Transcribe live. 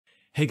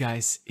Hey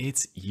guys,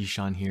 it's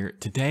Yishan here.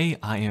 Today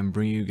I am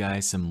bringing you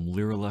guys some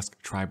Lyrilusc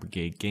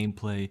Tri-Brigade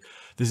gameplay.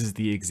 This is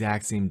the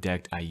exact same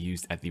deck I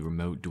used at the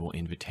Remote Duel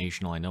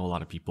Invitational. I know a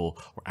lot of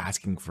people were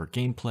asking for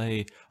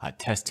gameplay,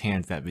 test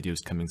hands. That video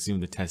is coming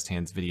soon, the test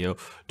hands video.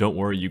 Don't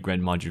worry, you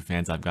Grand Maju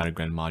fans, I've got a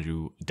Grand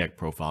Maju deck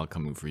profile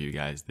coming for you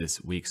guys this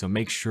week. So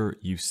make sure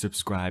you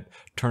subscribe,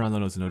 turn on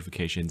those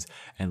notifications,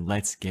 and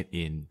let's get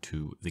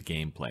into the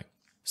gameplay.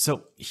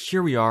 So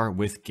here we are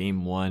with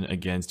game one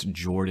against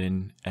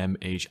Jordan,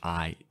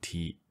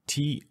 MHITT.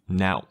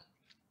 Now,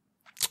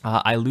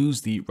 I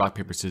lose the rock,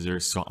 paper,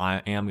 scissors, so I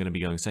am going to be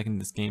going second in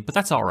this game, but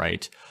that's all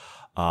right.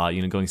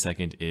 Going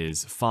second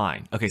is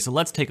fine. Okay, so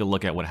let's take a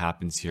look at what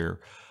happens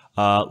here.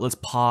 Let's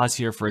pause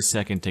here for a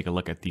second, take a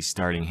look at the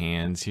starting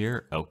hands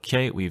here.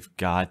 Okay, we've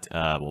got,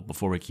 well,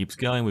 before we keep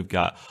going, we've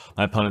got,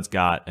 my opponent's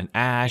got an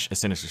Ash, a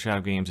Sinister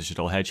Shadow Games, a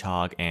Shaddoll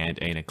Hedgehog,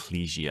 and an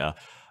Ecclesia.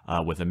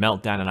 With a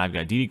Meltdown, and I've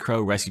got DD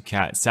Crow, Rescue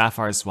Cat,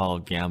 Sapphire Swallow,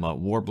 Gamma,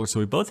 Warbler. So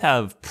we both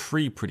have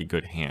pretty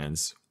good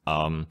hands.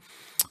 So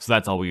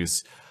that's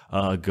always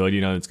good.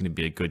 You know, it's going to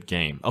be a good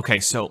game. Okay,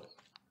 so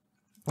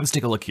let's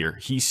take a look here.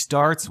 He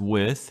starts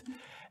with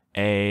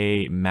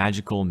a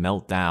magical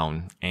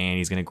Meltdown, and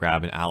he's going to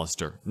grab an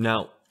Alistair.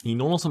 Now, he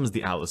normal summons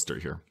the Alistair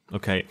here.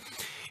 Okay,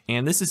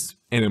 and this is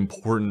an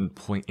important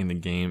point in the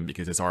game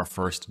because it's our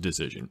first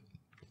decision.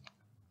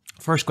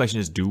 First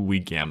question is, do we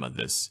Gamma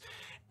this?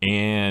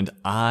 And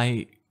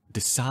I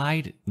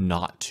decide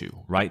not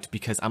to, right?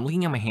 Because I'm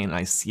looking at my hand and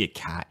I see a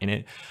cat in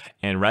it.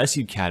 And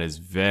Rescue Cat is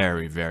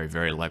very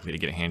likely to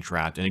get a hand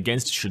trapped. And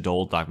against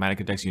Shaddoll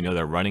Dogmatika decks, you know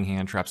they're running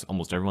hand traps.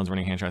 Almost everyone's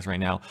running hand traps right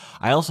now.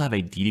 I also have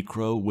a DD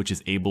Crow, which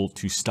is able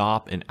to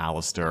stop an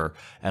Alistair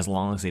as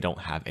long as they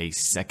don't have a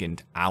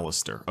second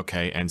Alistair,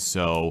 okay? And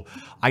so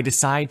I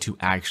decide to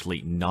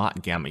actually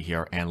not Gamma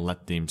here and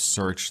let them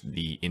search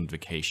the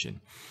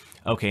Invocation.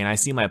 Okay, and I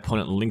see my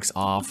opponent links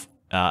off.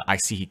 I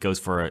see he goes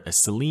for a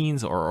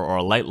Celine's or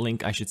a Light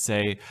Link, I should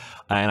say,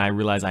 and I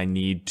realize I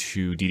need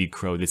to DD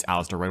Crow this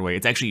Alistair right away.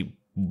 It's actually,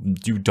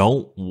 you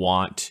don't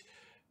want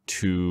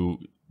to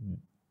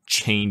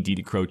chain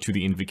DD Crow to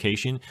the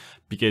Invocation,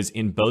 because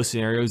in both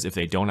scenarios, if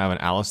they don't have an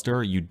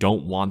Alistair, you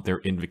don't want their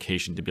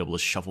Invocation to be able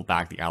to shuffle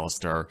back the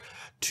Alistair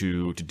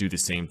to do the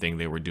same thing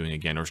they were doing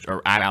again,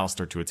 or add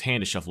Alistair to its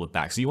hand to shuffle it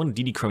back. So you want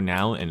to DD Crow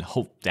now and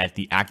hope that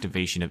the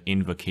activation of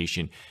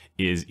Invocation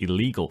is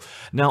illegal.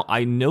 Now,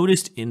 I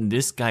noticed in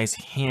this guy's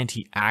hand,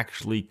 he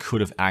actually could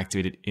have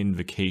activated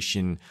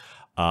Invocation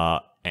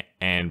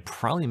and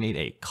probably made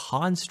a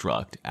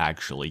construct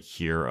actually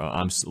here.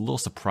 I'm a little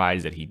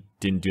surprised that he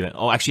didn't do that.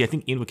 Oh, actually, I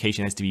think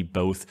Invocation has to be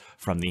both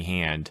from the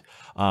hand.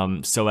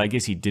 So I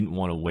guess he didn't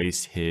want to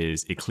waste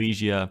his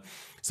Ecclesia.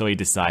 So he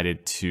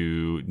decided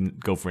to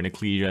go for an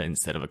Ecclesia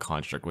instead of a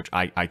construct, which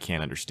I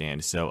can't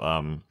understand.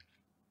 So,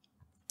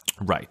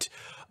 right.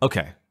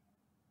 Okay.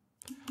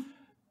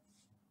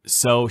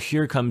 So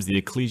here comes the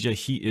Ecclesia.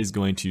 He is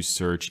going to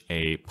search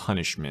a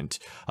punishment.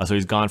 So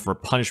he's gone for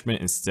punishment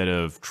instead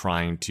of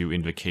trying to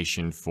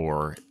Invocation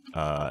for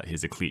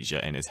his Ecclesia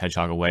and his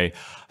Hedgehog away.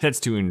 Heads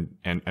to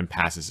and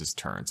passes his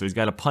turn. So he's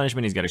got a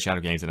punishment, he's got a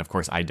Shadow Games, and of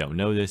course I don't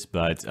know this,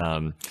 but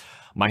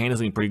my hand is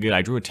looking pretty good.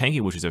 I drew a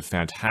Tanky, which is a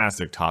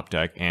fantastic top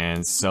deck,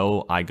 and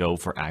so I go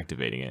for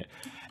activating it.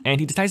 And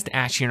he decides to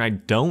Ash here, and I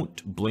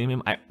don't blame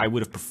him. I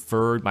would have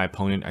preferred my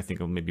opponent, I think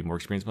maybe more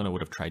experienced opponent,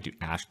 would have tried to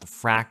Ash the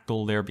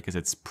Fractal there, because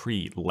it's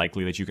pretty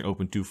likely that you can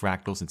open 2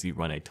 Fractals since you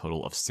run a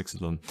total of 6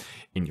 of them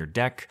in your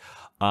deck.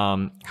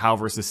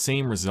 However, it's the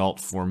same result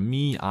for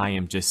me. I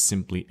am just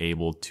simply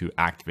able to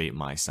activate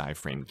my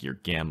Psy-Frame Gear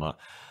Gamma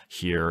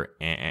here,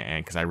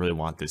 and because I really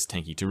want this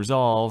Tanky to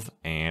resolve,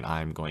 and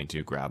I'm going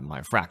to grab my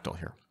Fractal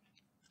here.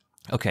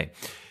 Okay,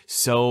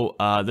 so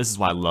this is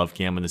why I love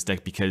Gamma in this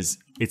deck, because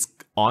it's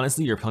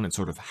honestly, your opponent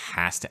sort of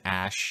has to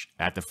Ash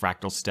at the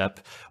Fractal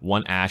step.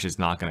 One Ash is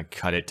not going to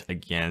cut it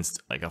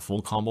against like a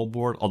full combo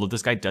board, although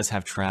this guy does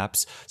have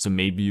traps, so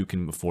maybe you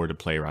can afford to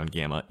play around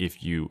Gamma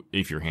if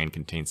your hand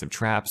contains some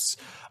traps,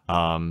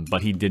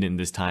 but he didn't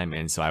this time,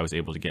 and so I was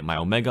able to get my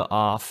Omega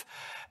off.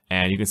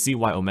 And you can see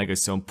why Omega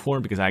is so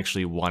important, because I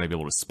actually want to be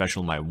able to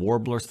special my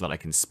Warbler so that I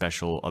can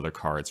special other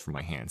cards from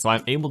my hand. So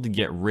I'm able to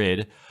get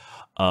rid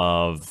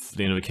of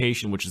the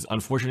Invocation, which is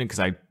unfortunate because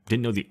I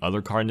didn't know the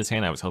other card in his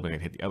hand. I was hoping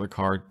I'd hit the other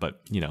card,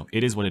 but you know,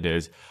 it is what it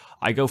is.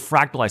 I go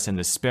Fractal, I send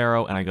the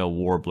Sparrow, and I go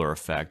Warbler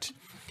effect.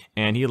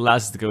 And he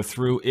allows us to go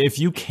through. If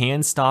you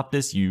can stop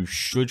this, you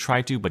should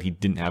try to, but he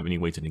didn't have any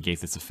way to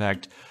negate this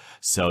effect.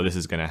 So this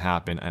is going to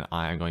happen, and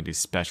I'm going to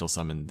special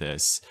summon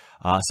this.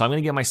 So I'm going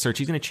to get my search.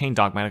 He's going to chain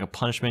Dogmatika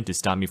Punishment to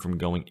stop me from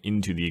going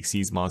into the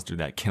Xyz monster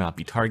that cannot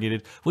be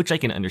targeted, which I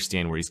can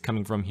understand where he's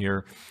coming from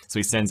here. So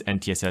he sends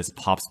NTSS,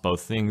 pops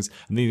both things,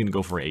 and then he's going to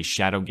go for a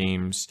Shadow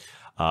Games,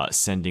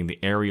 sending the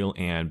Aerial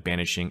and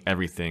banishing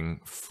everything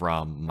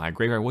from my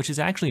graveyard, which is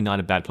actually not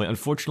a bad play.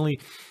 Unfortunately,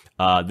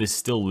 this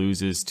still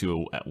loses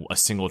to a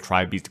single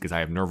Tri-Beast because I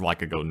have Nerval. I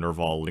could go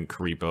Nerval, Link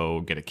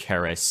Karibo, get a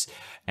Karis,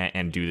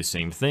 and do the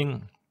same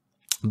thing.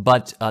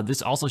 But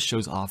this also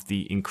shows off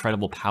the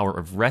incredible power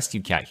of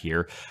Rescue Cat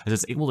here, as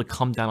it's able to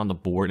come down on the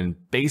board and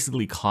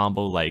basically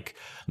combo like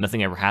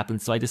nothing ever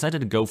happened. So I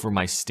decided to go for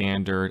my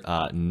standard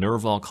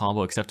Nerval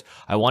combo, except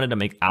I wanted to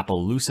make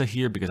Appaloosa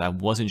here because I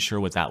wasn't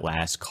sure what that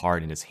last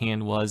card in his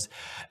hand was.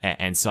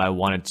 And so I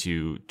wanted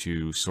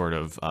to sort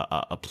of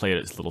play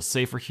it a little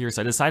safer here.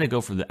 So I decided to go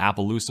for the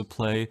Appaloosa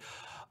play.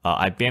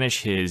 I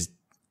banish his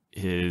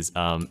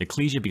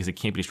Ecclesia because it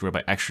can't be destroyed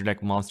by extra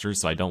deck monsters,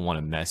 so I don't want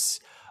to mess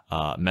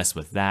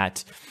with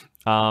that.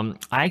 I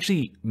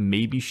actually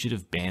maybe should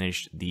have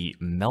banished the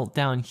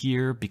Meltdown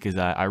here because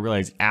I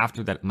realized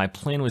after that my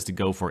plan was to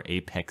go for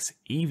Apex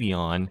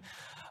Avian,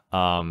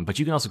 but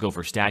you can also go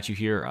for Statue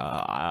here.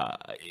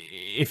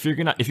 If you're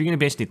gonna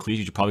banish the Ecclesia,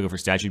 you should probably go for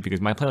Statue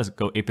because my plan was to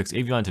go Apex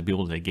Avian to be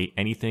able to negate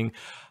anything.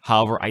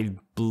 However, I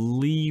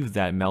believe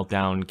that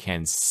Meltdown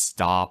can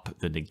stop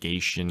the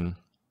negation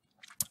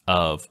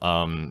of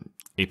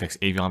Apex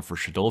Avian for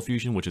Shaddoll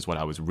Fusion, which is what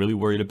I was really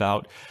worried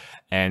about.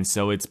 And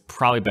so it's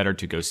probably better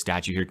to go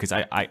Statue here because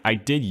I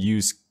did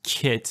use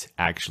Kit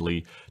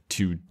actually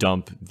to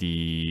dump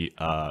the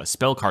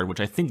spell card,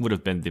 which I think would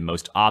have been the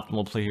most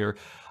optimal play here.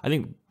 I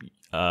think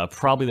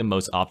probably the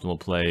most optimal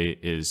play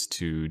is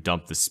to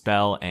dump the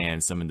spell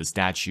and summon the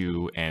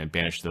Statue and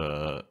banish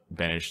the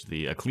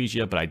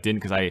Ecclesia, but I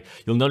didn't because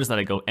you'll notice that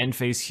I go end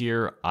phase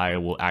here. I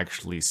will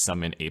actually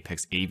summon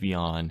Apex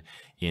Avian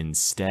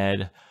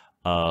instead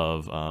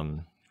of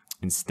the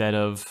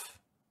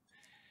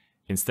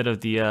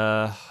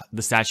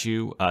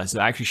Statue. So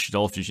actually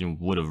Shaddoll Fusion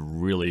would have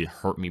really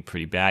hurt me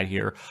pretty bad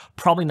here.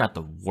 Probably not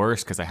the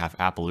worst because I have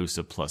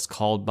Appaloosa plus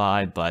Called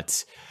By,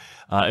 but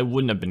it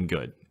wouldn't have been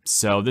good.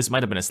 So this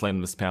might have been a slight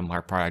mistake on my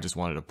part. I just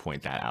wanted to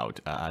point that out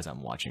as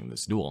I'm watching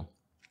this duel.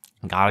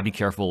 Gotta be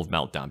careful of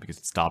Meltdown because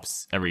it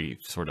stops every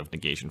sort of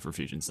negation for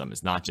Fusion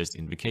Summons, not just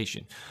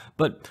Invocation.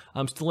 But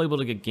I'm still able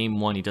to get game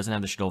 1. He doesn't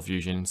have the Shaddoll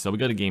Fusion, so we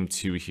go to game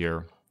 2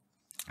 here.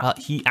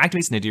 He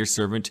activates Nadir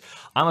Servant.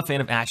 I'm a fan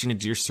of activating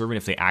Nadir Servant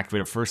if they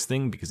activate it first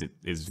thing because it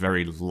is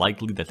very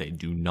likely that they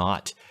do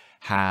not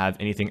have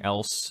anything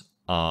else.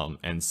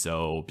 And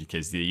so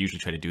because they usually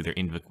try to do their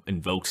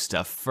invoke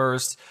stuff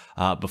first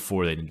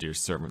before they Nadir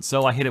Servant.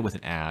 So I hit it with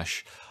an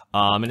Ash.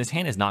 And his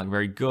hand is not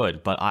very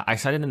good, but I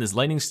sided in this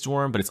Lightning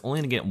Storm, but it's only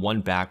going to get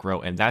 1 back row,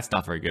 and that's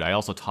not very good. I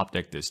also top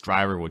decked this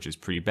Driver, which is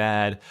pretty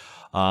bad.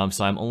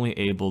 So I'm only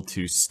able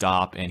to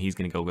stop, and he's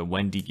going to go with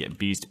Wendy, get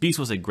Beast. Beast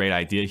was a great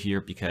idea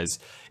here because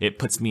it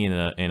puts me in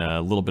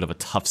a little bit of a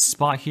tough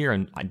spot here,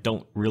 and I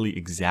don't really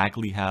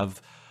exactly have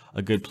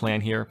a good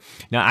plan here.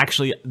 Now,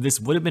 actually,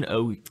 this would have been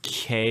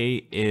okay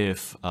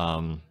if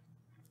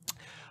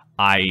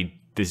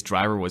this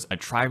Driver was a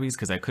Tri-Brigade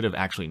because I could have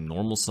actually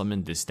normal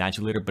summoned this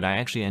Statue later, but I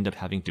actually end up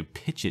having to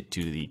pitch it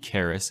to the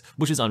Karis,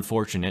 which is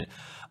unfortunate.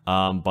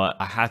 But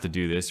I have to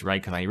do this, right?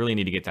 Because I really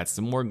need to get that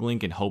Simorgh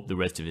Link and hope the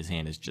rest of his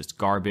hand is just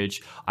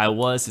garbage. I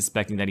was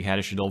suspecting that he had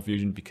a Shaddoll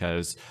Fusion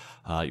because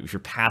if you're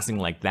passing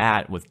like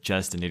that with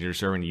just a Nadir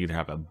Servant, you either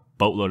have a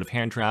boatload of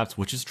hand traps,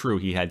 which is true.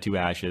 He had 2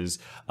 Ashes,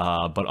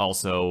 but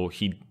also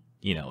he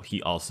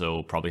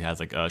also probably has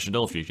like a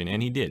Shaddoll Fusion,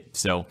 and he did.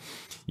 So,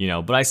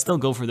 but I still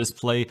go for this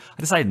play. I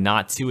decided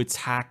not to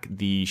attack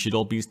the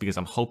Shaddoll Beast because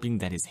I'm hoping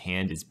that his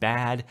hand is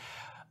bad.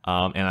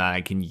 And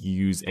I can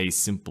use a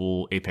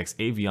simple Apex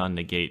Avian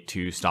negate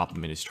to stop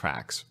him in his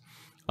tracks.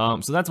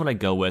 So that's what I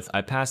go with.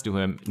 I pass to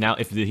him. Now,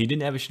 if he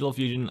didn't have a Shaddoll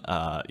Fusion,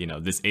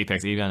 this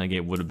Apex Avian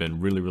negate would have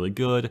been really, really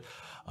good.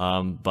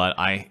 But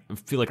I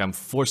feel like I'm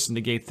forced to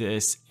negate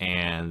this,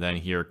 and then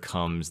here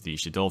comes the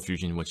Shaddoll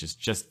Fusion, which is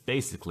just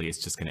basically, it's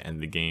just going to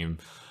end the game.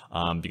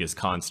 Because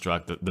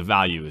Construct, the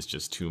value is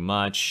just too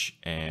much,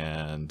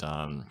 and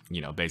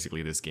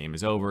basically this game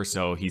is over.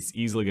 So he's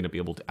easily going to be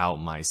able to out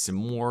my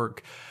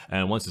Simorgh,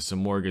 and once the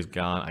Simorgh is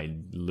gone,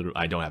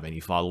 I don't have any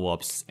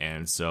follow-ups,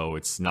 and so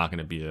it's not going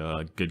to be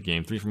a good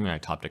game 3 for me. I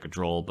top deck a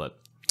Droll, but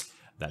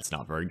that's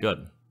not very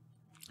good.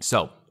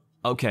 So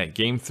okay,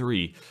 game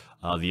 3.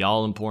 The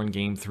all-important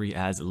game 3,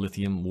 as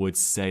Lithium would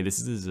say.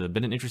 This has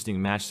been an interesting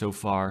match so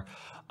far.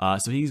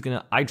 So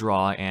I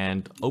draw,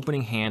 and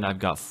opening hand, I've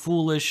got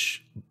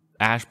Foolish,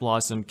 Ash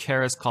Blossom,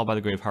 Karis, Called by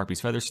the Grave,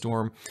 Harpy's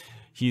Featherstorm.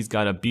 He's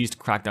got a Beast,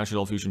 Crackdown,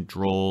 Shaddoll Fusion,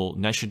 Droll,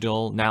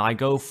 Neshaddoll. Now I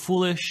go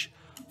Foolish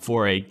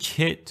for a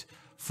Kit,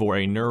 for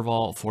a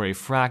Nerval, for a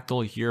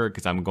Fractal here,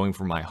 because I'm going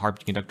for my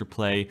Harpy Conductor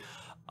play.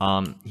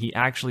 He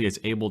actually is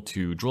able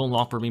to Droll and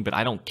Lock me, but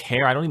I don't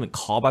care. I don't even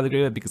Call by the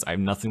Grave because I have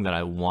nothing that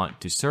I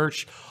want to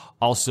search.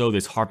 Also,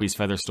 this Harpy's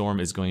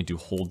Featherstorm is going to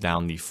hold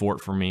down the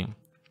fort for me.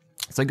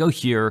 So I go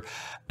here,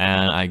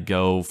 and I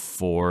go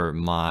for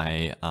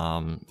my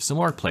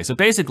Simorgh play. So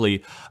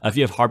basically, if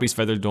you have Harpy's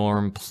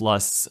Featherstorm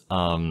plus,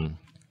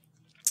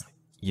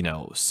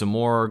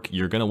 Simorgh,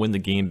 you're going to win the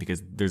game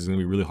because there's going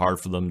to be really hard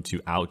for them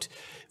to out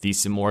the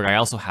Simorgh. I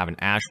also have an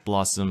Ash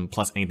Blossom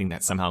plus anything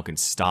that somehow can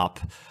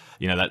stop,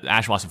 that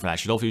Ash Blossom for that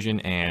Shaddoll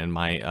Fusion, and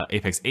my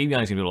Apex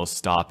Avian is going to be able to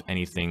stop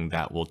anything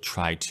that will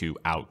try to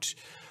out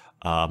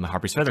my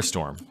Harpy's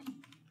Featherstorm.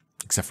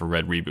 except for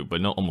Red Reboot,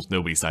 but almost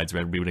nobody sides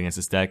Red Reboot against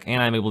this deck.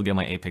 And I'm able to get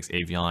my Apex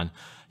Avion.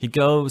 He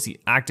goes, he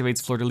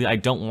activates Fleur-de-Lis. I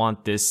don't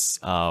want this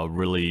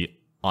really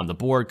on the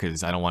board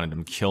because I don't want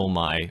him to kill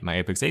my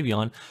Apex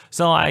Avion.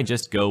 So I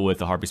just go with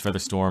the Harpy's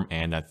Featherstorm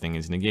and that thing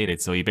is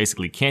negated. So he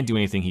basically can't do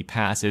anything, he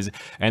passes.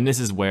 And this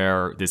is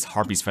where this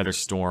Harpy's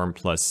Featherstorm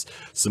plus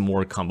some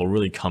more combo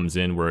really comes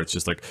in, where it's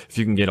just like, if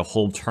you can get a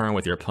whole turn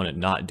with your opponent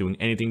not doing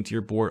anything to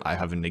your board, I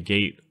have a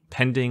negate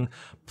pending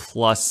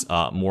plus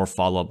more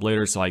follow-up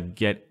later. So I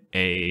get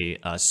a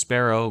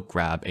Sparrow,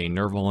 grab a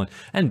Nerval,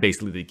 and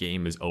basically the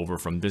game is over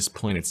from this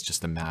point. It's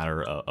just a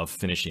matter of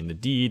finishing the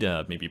deed,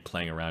 maybe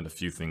playing around a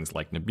few things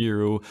like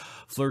Nibiru.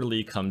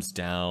 Fleur-de-Lis comes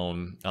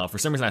down. For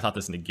some reason I thought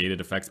this negated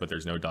effects, but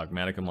there's no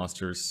Dogmatika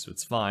monsters, so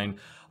it's fine.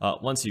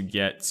 Once you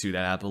get to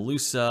that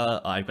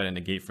Appaloosa, I've got a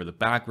negate for the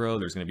back row.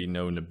 There's going to be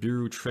no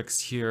Nibiru tricks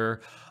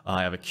here.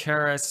 I have a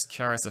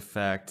Karis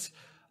effect.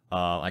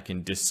 I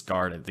can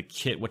discard the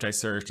kit which I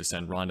searched to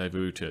send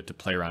Rendezvous to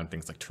play around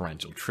things like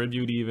Torrential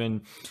Tribute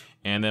even.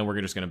 And then we're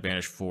just going to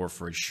banish 4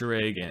 for a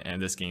Shrig,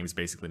 and this game is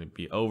basically going to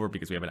be over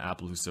because we have an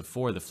Appaloosa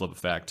for the flip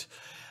effect.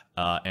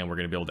 And we're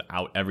going to be able to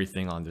out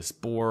everything on this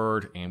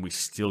board, and we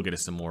still get a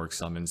Simorgh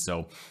summon.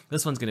 So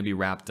this one's going to be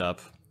wrapped up.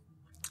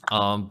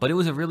 But it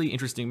was a really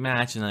interesting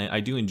match, and I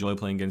do enjoy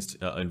playing against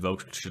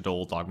Invoked,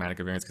 Shaddoll, Dogmatika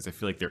variants because I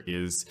feel like there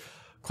is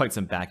quite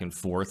some back and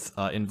forth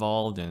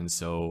involved, and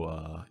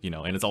so you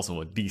know, and it's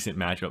also a decent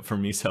matchup for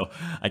me, so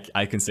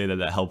I can say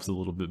that helps a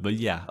little bit. But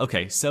yeah,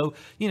 okay, so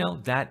you know,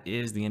 that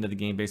is the end of the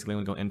game. Basically,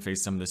 I'm gonna go end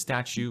phase summon the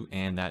statue,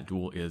 and that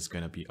duel is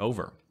gonna be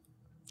over.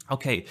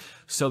 Okay,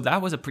 so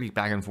that was a pretty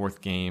back and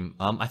forth game.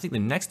 I think the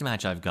next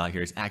match I've got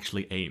here is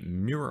actually a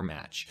mirror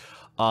match.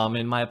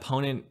 And my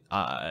opponent,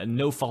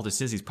 no fault of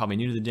his, he's probably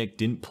new to the deck,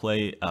 didn't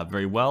play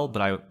very well,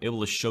 but I was able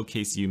to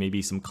showcase you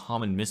maybe some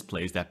common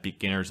misplays that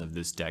beginners of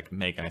this deck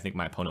make, and I think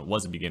my opponent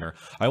was a beginner.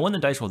 I won the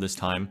dice roll this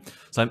time,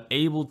 so I'm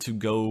able to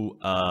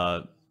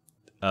go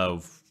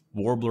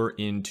Warbler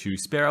into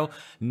Sparrow.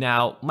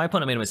 Now, my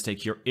opponent made a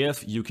mistake here.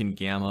 If you can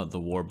Gamma the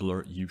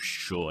Warbler, you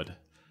should.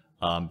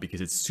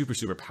 Because it's super,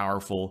 super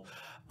powerful,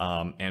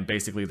 and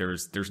basically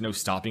there's no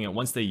stopping it.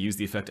 Once they use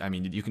the effect, I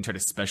mean, you can try to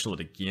special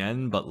it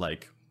again, but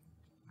like,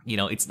 you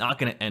know, it's not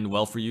going to end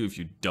well for you if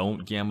you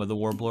don't Gamma the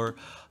Warbler.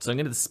 So I'm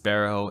going to the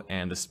Sparrow,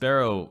 and the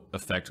Sparrow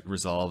effect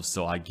resolves,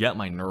 so I get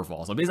my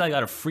Nerval. So basically I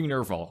got a free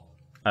Nerval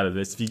out of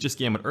this. If he just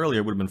Gammaed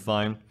earlier, it would have been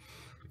fine.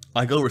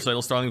 I go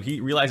Recital Starling.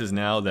 He realizes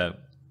now that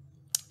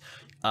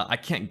I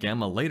can't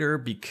Gamma later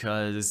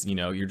because, you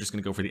know, you're just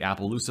going to go for the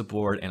Appaloosa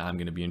board and I'm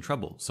going to be in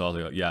trouble. So I'll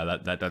go, yeah,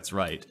 that's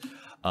right.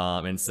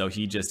 And so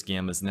he just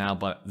Gammas now,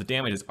 but the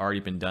damage has already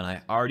been done.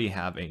 I already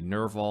have a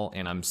Nerval,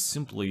 and I'm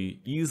simply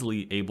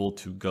easily able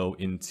to go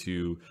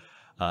into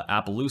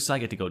Appaloosa. I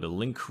get to go to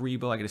Link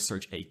Rebo. I get to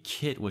search a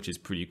kit, which is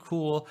pretty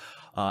cool.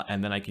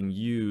 And then I can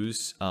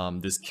use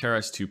this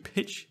Karis to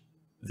pitch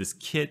this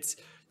kit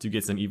to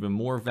get some even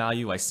more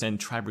value. I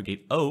send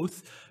Tri-Brigade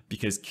Oath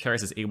because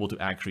Karis is able to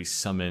actually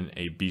summon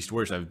a Beast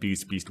Warrior. So I have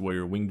Beast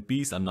Warrior, Winged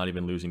Beast. I'm not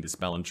even losing to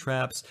Spell and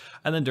Traps.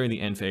 And then during the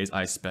end phase,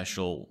 I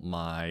special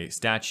my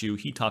statue.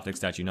 He top deck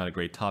statue, not a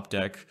great top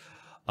deck.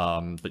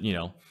 But you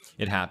know,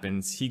 it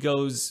happens. He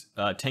goes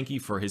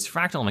tanky for his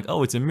Fractal. I'm like,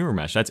 oh, it's a mirror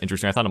match. That's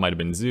interesting. I thought it might have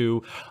been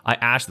Zoo. I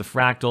Ash the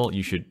Fractal.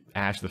 You should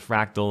Ash the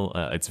Fractal.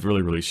 It's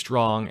really, really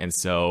strong. And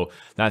so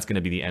that's going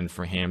to be the end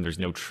for him. There's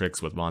no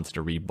tricks with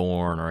Monster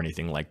Reborn or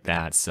anything like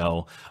that.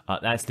 So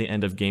that's the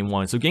end of game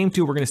 1. So game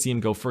 2, we're going to see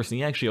him go first. And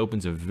he actually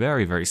opens a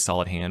very, very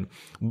solid hand,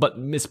 but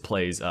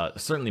misplays,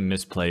 certainly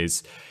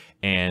misplays.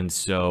 And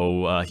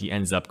so he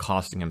ends up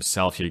costing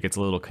himself here. He gets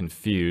a little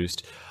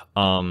confused.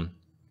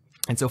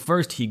 And so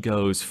first he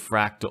goes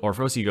Fractal, or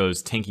first he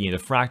goes tanky into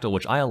Fractal,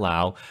 which I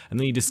allow, and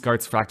then he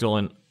discards Fractal,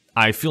 and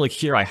I feel like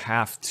here I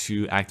have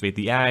to activate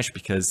the Ash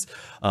because,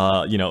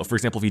 you know, for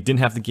example, if he didn't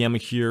have the Gamma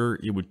here,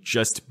 it would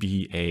just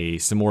be a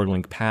Simorgh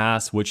Link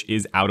Pass, which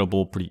is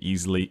outable pretty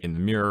easily in the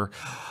mirror.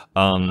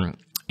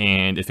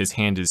 And if his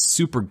hand is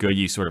super good,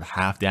 you sort of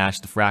have to Ash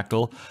the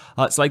Fractal.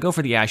 So I go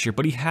for the Ash here,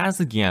 but he has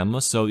the Gamma,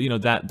 so, you know,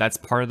 that's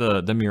part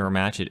of the mirror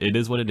match. It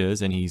is what it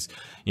is, and he's,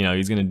 you know,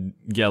 he's going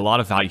to get a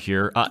lot of value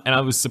here. And I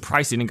was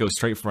surprised he didn't go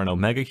straight for an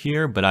Omega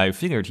here, but I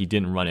figured he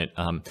didn't run it.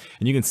 And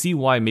you can see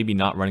why maybe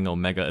not running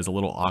Omega is a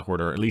little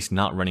awkward, or at least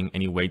not running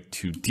any way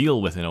to deal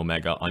with an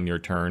Omega on your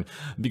turn,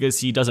 because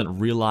he doesn't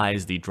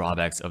realize the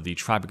drawbacks of the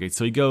Tri-Brigade.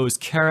 So he goes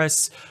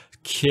Karis,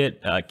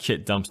 Kit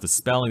dumps the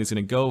spell, and he's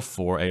going to go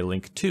for a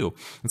Link 2.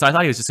 And so I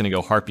thought he was just going to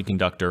go Harpy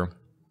Conductor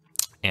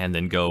and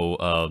then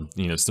go,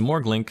 you know, some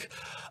more Link.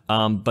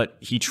 But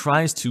he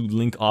tries to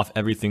link off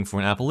everything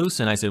for an Appaloosa,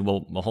 and I said,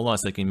 well, hold on a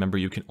second. Remember,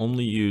 you can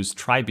only use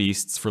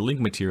Tri-Beasts for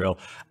Link material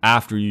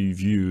after you've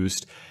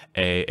used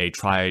a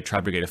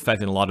Tri-Brigade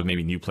effect, and a lot of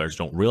maybe new players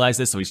don't realize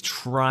this. So he's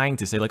trying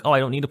to say like, oh, I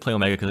don't need to play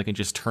Omega because I can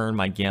just turn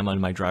my Gamma and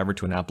my driver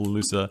to an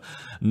Appaloosa.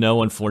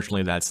 No,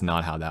 unfortunately, that's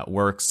not how that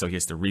works. So he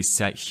has to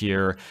reset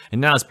here. And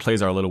now his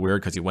plays are a little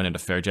weird because he went into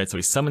Fairjet. So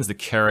he summons the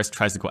Karis,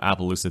 tries to go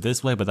Appaloosa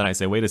this way, but then I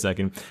say, wait a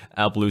second,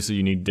 Appaloosa,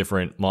 you need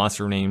different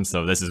monster names.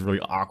 So this is really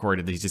awkward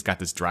that he's just got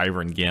this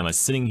driver and Gamma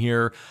sitting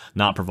here,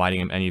 not providing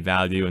him any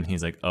value. And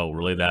he's like, oh,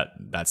 really?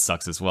 That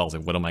sucks as well. So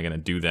what am I going to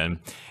do then?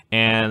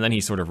 And then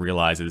he sort of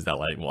realizes that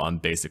like, well, I'm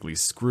basically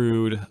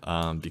screwed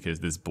because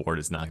this board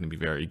is not going to be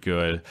very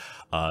good.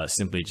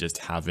 Simply just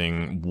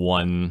having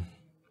one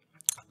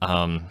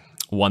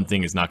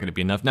thing is not going to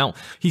be enough. Now,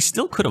 he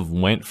still could have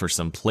went for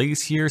some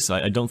plays here, so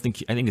I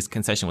think his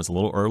concession was a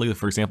little early.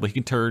 For example, he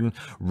can turn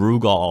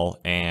Rugal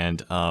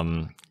and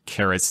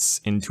Karis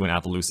into an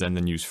Appaloosa and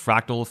then use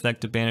Fractal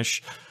effect to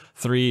banish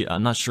 3.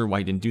 I'm not sure why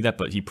he didn't do that,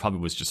 but he probably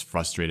was just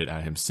frustrated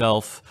at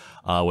himself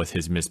with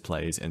his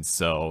misplays, and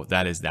so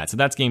that is that. So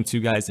that's game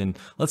 2, guys, and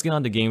let's get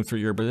on to game 3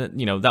 here. But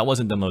you know, that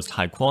wasn't the most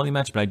high quality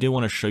match, but I did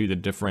want to show you the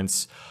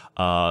difference,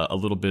 a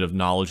little bit of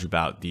knowledge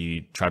about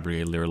the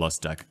Tri-Brigade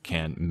Lyrilusc deck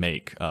can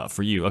make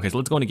for you. Okay, so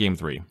let's go into game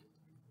 3.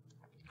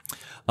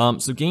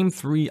 So game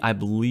 3, I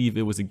believe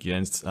it was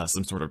against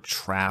some sort of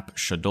trap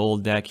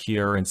Shaddoll deck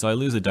here, and so I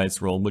lose a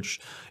dice roll, which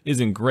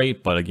isn't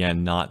great, but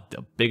again, not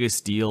the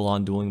biggest deal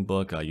on Dueling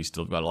Book. You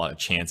still got a lot of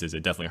chances.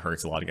 It definitely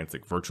hurts a lot against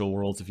like virtual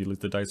worlds if you lose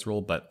the dice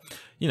roll, but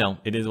you know,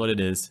 it is what it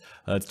is.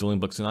 It's Dueling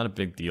Book, so not a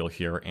big deal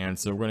here. And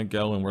so we're gonna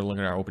go and we're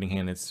looking at our opening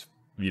hand. It's,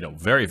 you know,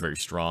 very, very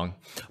strong.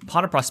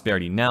 Pot of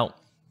Prosperity. Now,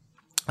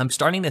 I'm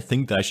starting to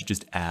think that I should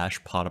just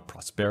Ash Pot of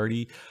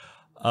Prosperity.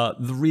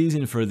 The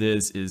reason for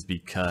this is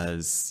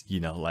because, you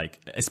know, like,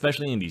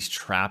 especially in these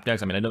trap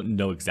decks, I mean, I don't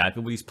know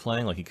exactly what he's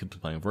playing. Like, he could be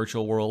playing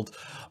Virtual World,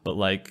 but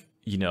like,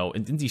 you know,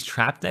 in these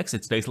trap decks,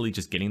 it's basically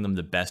just getting them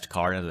the best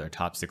card out of their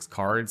top 6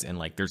 cards, and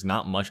like, there's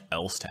not much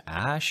else to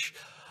Ash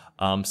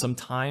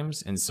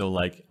sometimes. And so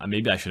like,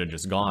 maybe I should have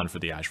just gone for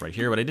the Ash right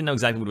here, but I didn't know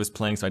exactly what he was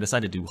playing, so I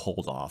decided to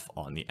hold off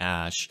on the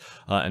Ash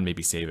and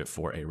maybe save it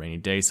for a rainy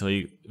day. So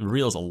he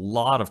reveals a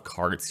lot of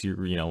cards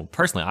here. You know,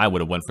 personally, I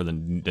would have went for the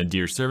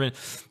Dear Servant,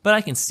 but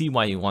I can see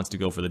why he wants to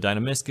go for the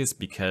Dynamiscus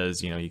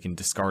because, you know, you can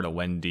discard a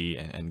Wendy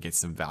and get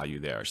some value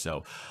there.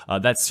 So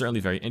that's certainly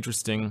very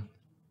interesting.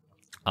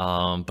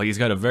 But he's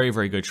got a very,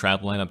 very good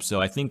trap lineup,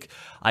 so I think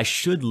I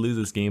should lose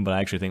this game, but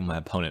I actually think my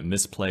opponent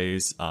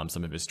misplays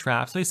some of his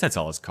traps. So he sets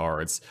all his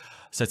cards,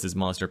 sets his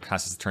monster,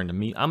 passes the turn to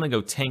me. I'm going to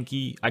go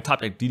tanky. I top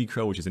deck DD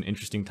Crow, which is an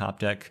interesting top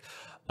deck.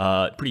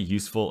 Pretty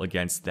useful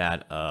against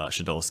that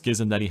Shaddoll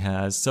Schism that he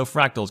has. So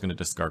Fractal is going to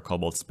discard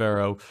Cobalt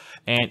Sparrow,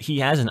 and he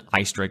has an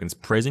Ice Dragon's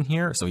Prison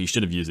here, so he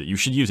should have used it. You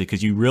should use it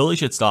because you really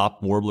should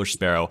stop Warbler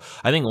Sparrow.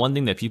 I think one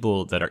thing that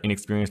people that are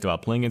inexperienced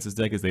about playing against this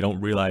deck is they don't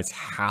realize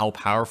how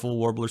powerful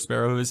Warbler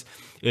Sparrow is.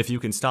 If you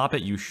can stop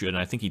it, you should, and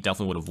I think he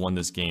definitely would have won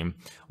this game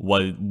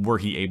were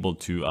he able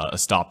to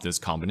stop this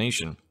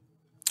combination.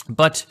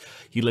 But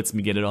he lets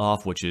me get it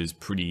off, which is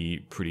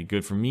pretty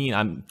good for me.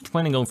 I'm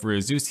planning on going for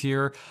a Zeus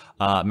here.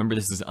 Remember,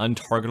 this is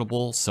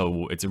untargetable,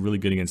 so it's really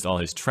good against all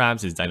his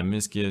traps, his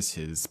Dynamiscus,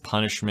 his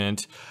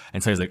punishment.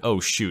 And so he's like, oh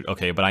shoot,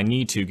 okay, but I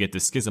need to get the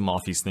Schism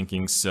off, he's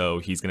thinking, so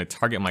he's going to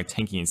target my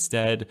Tanky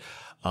instead,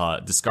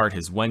 discard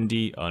his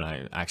Wendy, and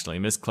I actually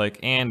misclick,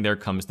 and there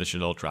comes the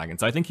Shaddoll Dragon.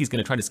 So I think he's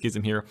going to try to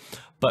Schism here,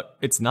 but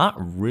it's not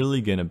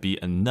really going to be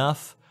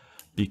enough,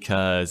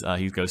 because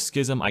he goes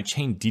Schism. I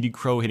chain DD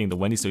Crow hitting the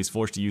Wendy, so he's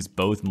forced to use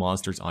both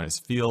monsters on his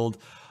field.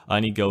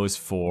 And he goes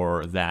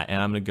for that.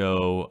 And I'm going to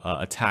go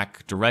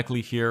attack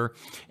directly here.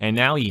 And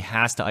now he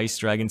has to Ice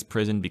Dragon's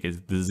Prison because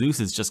the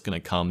Zeus is just going to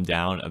come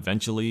down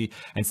eventually.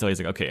 And so he's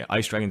like, okay,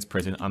 Ice Dragon's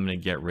Prison, I'm going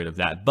to get rid of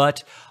that.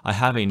 But I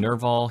have a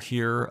Nerval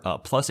here,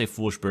 plus a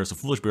Foolish Burial. So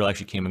Foolish Burial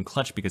actually came in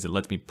clutch because it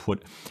lets me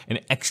put an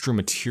extra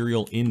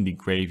material in the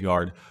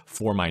graveyard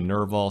for my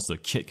Nerval. So the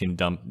kit can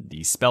dump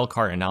the spell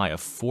card. And now I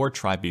have 4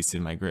 Tri-Beasts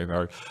in my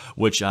graveyard,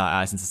 which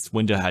since this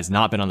window has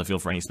not been on the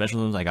field for any special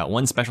summons, I got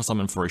 1 special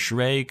summon for a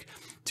Shrek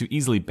to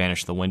easily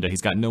banish the window. He's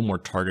got no more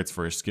targets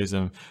for his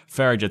Schism.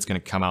 Farraget's going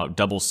to come out,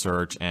 double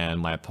search, and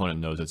my opponent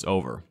knows it's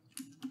over.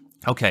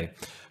 Okay,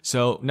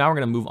 so now we're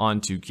going to move on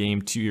to game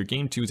 2 here.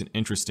 Game 2 is an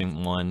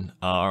interesting one.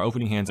 Our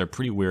opening hands are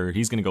pretty weird.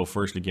 He's going to go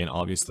first again,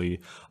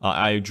 obviously.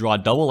 I draw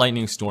double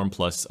Lightning Storm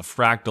plus a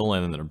Fractal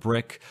and then a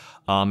Brick.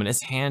 And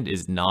his hand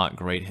is not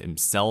great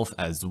himself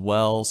as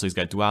well. So he's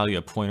got Duality,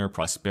 a Pointer,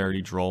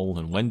 Prosperity, Droll,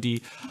 and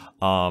Wendy.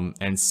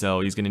 And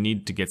so he's going to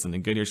need to get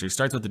something good here. So he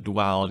starts with the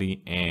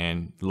Duality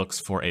and looks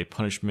for a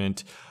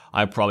punishment.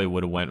 I probably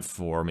would have went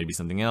for maybe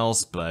something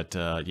else, but,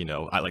 you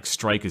know, I like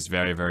Strike is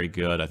very, very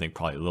good. I think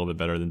probably a little bit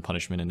better than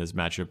Punishment in this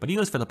matchup, but he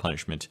goes for the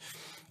Punishment.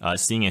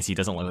 Seeing as he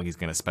doesn't look like he's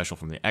going to special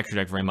from the extra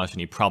deck very much,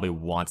 and he probably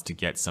wants to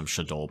get some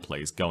Shaddoll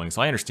plays going,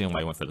 so I understand why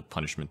he went for the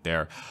Punishment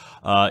there.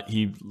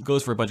 He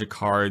goes for a bunch of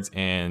cards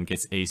and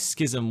gets a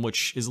Schism,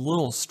 which is a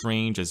little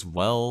strange as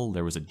well.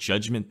 There was a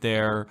Judgment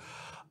there.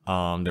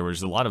 There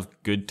was a lot of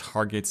good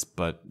targets,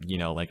 but, you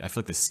know, like, I feel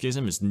like the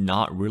Schism is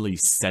not really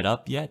set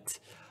up yet.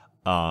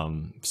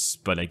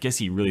 But I guess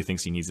he really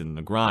thinks he needs it in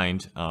the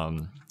grind.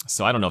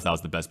 So I don't know if that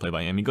was the best play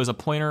by him. He goes a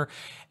pointer,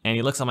 and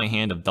he looks on my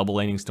hand of double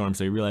lightning storm,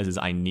 so he realizes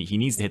he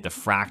needs to hit the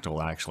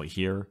fractal actually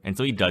here, and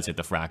so he does hit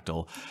the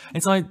fractal.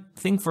 And so I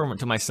think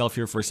to myself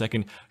here for a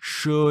second,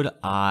 should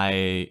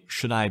I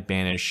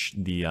banish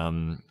the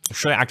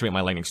should I activate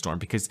my lightning storm,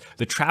 because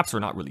the traps are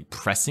not really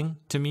pressing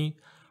to me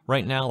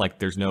right now. Like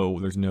there's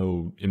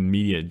no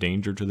immediate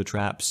danger to the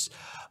traps,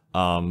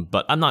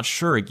 but I'm not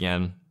sure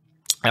again.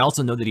 I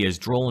also know that he has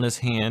Droll in his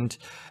hand,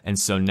 and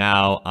so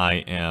now I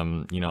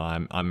am,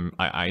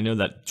 I know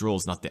that Droll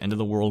is not the end of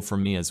the world for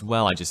me as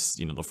well. I just,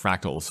 the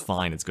Fractal is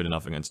fine. It's good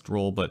enough against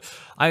Droll, but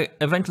I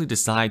eventually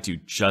decide to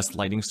just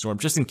Lightning Storm,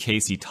 just in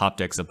case he top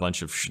decks a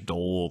bunch of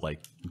Shaddoll,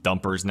 like,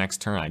 dumpers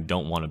next turn. I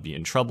don't want to be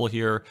in trouble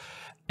here.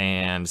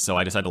 And so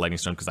I decided to Lightning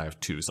Storm because I have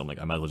 2, so I'm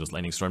like, I might as well just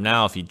Lightning Storm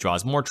now. If he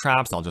draws more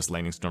traps, I'll just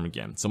Lightning Storm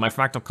again. So my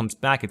Fractal comes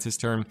back, it's his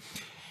turn.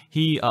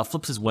 He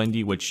flips his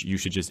Wendy, which you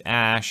should just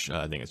Ash.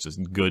 I think it's just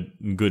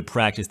good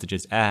practice to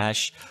just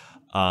Ash.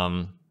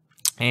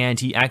 And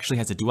he actually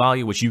has a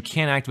Duality, which you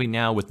can activate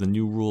now with the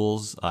new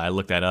rules. I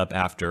looked that up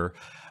after.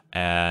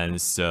 And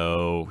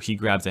so he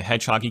grabs a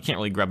Hedgehog. He can't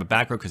really grab a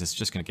back row because it's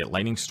just going to get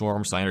Lightning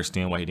Storm. So I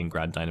understand why he didn't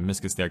grab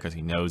Dynamiscus there, because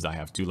he knows I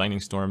have 2 Lightning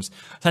Storms.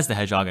 So that's the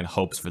Hedgehog and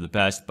hopes for the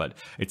best, but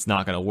it's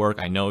not going to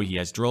work. I know he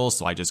has Droll,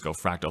 so I just go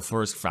Fractal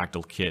first.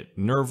 Fractal Kit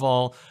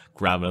Nerval,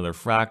 grab another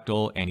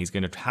Fractal, and he's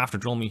going to have to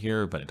Droll me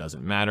here, but it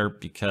doesn't matter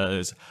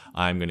because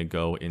I'm going to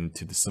go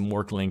into the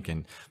Simorgh Link,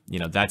 and,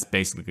 that's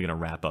basically going to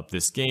wrap up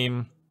this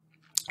game.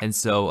 And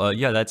so,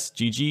 yeah, that's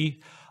GG.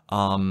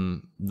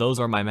 Those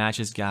are my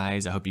matches,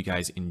 guys. I hope you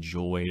guys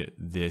enjoyed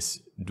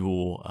this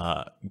duel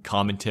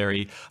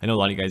commentary. I know a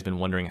lot of you guys have been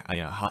wondering,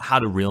 how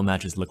do real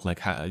matches look like?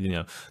 How,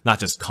 not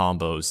just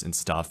combos and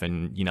stuff.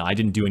 And I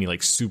didn't do any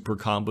like super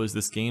combos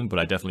this game, but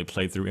I definitely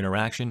played through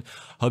interaction.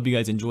 Hope you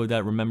guys enjoyed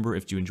that. Remember,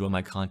 if you enjoy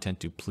my content,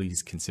 do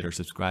please consider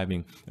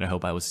subscribing, and I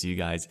hope I will see you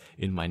guys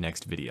in my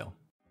next video.